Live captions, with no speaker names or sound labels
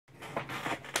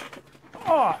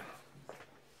on.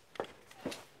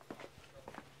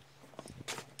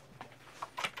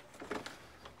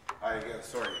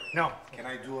 Sorry. No. Can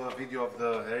I do a video of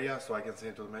the area so I can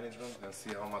send it to the management and see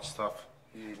how much stuff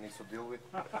he needs to deal with?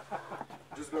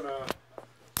 Just gonna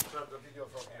start the video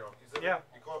from here. Is it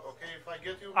okay if I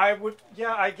get you? I would,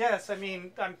 yeah, I guess. I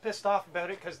mean, I'm pissed off about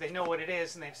it because they know what it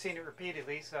is and they've seen it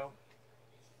repeatedly, so.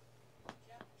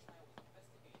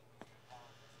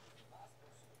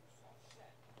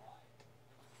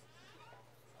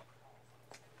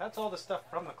 That's all the stuff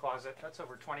from the closet. That's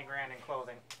over 20 grand in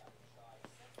clothing.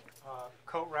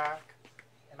 Coat rack,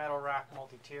 metal rack,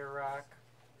 multi-tier rack,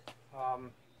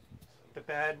 the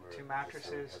bed, 2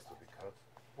 mattresses.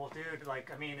 Well, dude,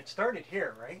 like, I mean, it started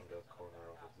here, right? That corner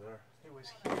over there. It was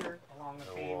here, along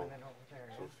the beam, and then over there.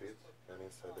 2 feet. And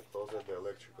inside the closet, the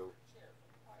electrical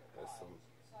has some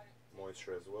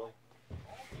moisture as well.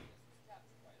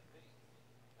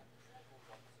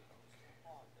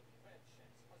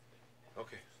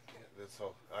 Okay, that's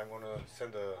all. I'm gonna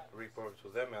send a report to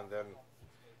them and then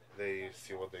they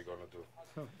see what they're gonna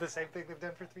do. The same thing they've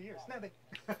done for 3 years. Nothing.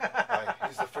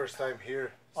 It's the first time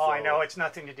here. Oh, I know. It's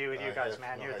nothing to do with you guys,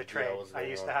 man. no You're the idea trade. what's I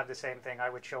going used on. to have the same thing. I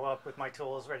would show up with my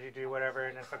tools, ready to do whatever,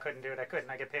 and if I couldn't do it, I couldn't.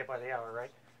 I get paid by the hour,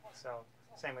 right? So,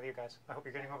 same with you guys. I hope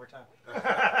you're getting overtime.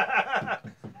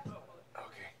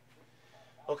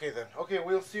 Okay then. Okay,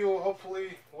 we'll see you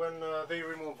hopefully when they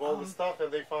remove all the stuff and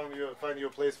they find you a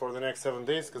place for the next 7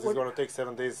 days, because it's gonna take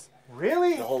 7 days.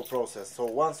 Really? The whole process. So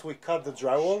once we cut the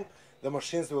drywall, the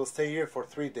machines will stay here for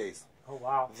 3 days. Oh,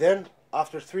 wow. Then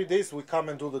after 3 days we come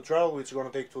and do the drywall, which is gonna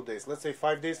take 2 days. Let's say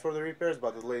 5 days for the repairs,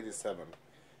 but the latest 7.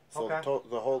 So Okay.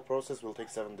 the whole process will take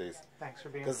 7 days. Thanks for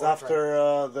being Because forthright.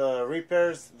 after the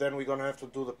repairs, then we're gonna have to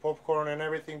do the popcorn and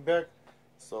everything back.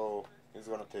 So it's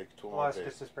gonna take 2 more Well, it's days.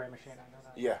 just a spray machine. I know that.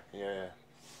 Yeah.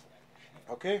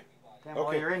 Okay. Then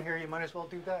while you're in here, you might as well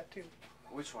do that too.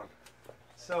 Which one?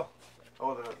 So,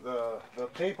 Oh, the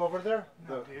tape over there?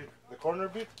 no, dude. The corner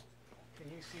bit? Can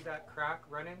you see that crack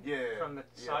running Yeah. from the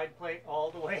side plate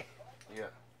all the way? Yeah.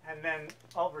 And then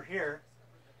over here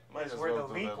Might is as where well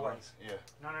the do leak that one. was. Yeah.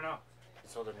 No.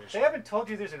 It's other They mission. haven't told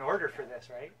you there's an order for this,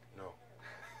 right? No.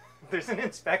 There's an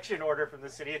inspection order from the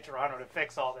city of Toronto to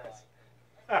fix all this.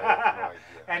 I have no idea.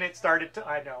 And it started to,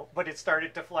 I know, but it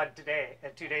started to flood today.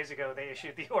 And 2 days ago, they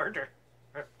issued the order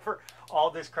for all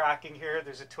this cracking here.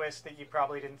 There's a twist that you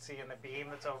probably didn't see in the beam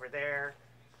that's over there,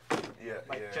 Yeah.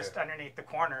 like just underneath the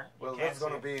corner. You Well, can't that's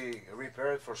gonna see it. be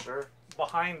repaired for sure.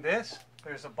 Behind this,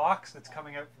 there's a box that's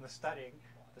coming out from the studding.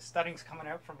 The studding's coming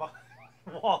out from behind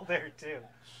the wall there too.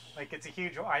 Like, it's a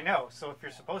huge, I know. So if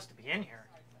you're supposed to be in here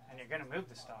and you're gonna move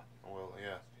the stuff, Well,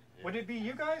 yeah. would it be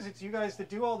you guys? It's you guys that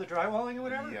do all the drywalling or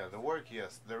whatever? Yeah, the work,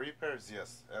 yes. The repairs,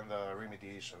 yes. And the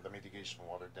remediation, the mitigation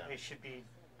water They damage. should be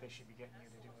getting you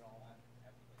to do it all then.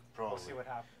 Probably. We'll see what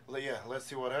happens. Yeah, let's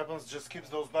see what happens. Just keep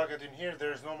those buckets in here.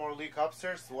 There's no more leak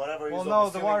upstairs. Whatever Well, is no, on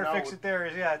the ceiling water now fix will- it there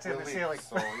is, yeah, it's in will the leak. ceiling.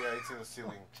 So, yeah, it's in the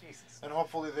ceiling. Jesus. And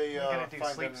hopefully they You're going to do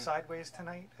find sleep a sideways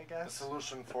tonight, I guess?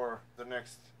 solution for the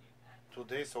next 2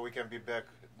 days, so we can be back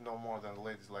no more than the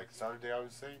latest, like Saturday, I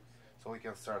would say, so we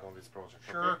can start on this project.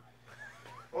 Sure.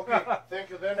 Okay, thank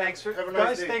you then. Thanks for, Have a nice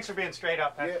guys, day. thanks for being straight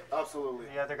up. Yeah, absolutely.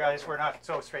 The other guys were not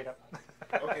so straight up.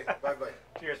 Okay, bye-bye.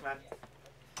 Cheers, man.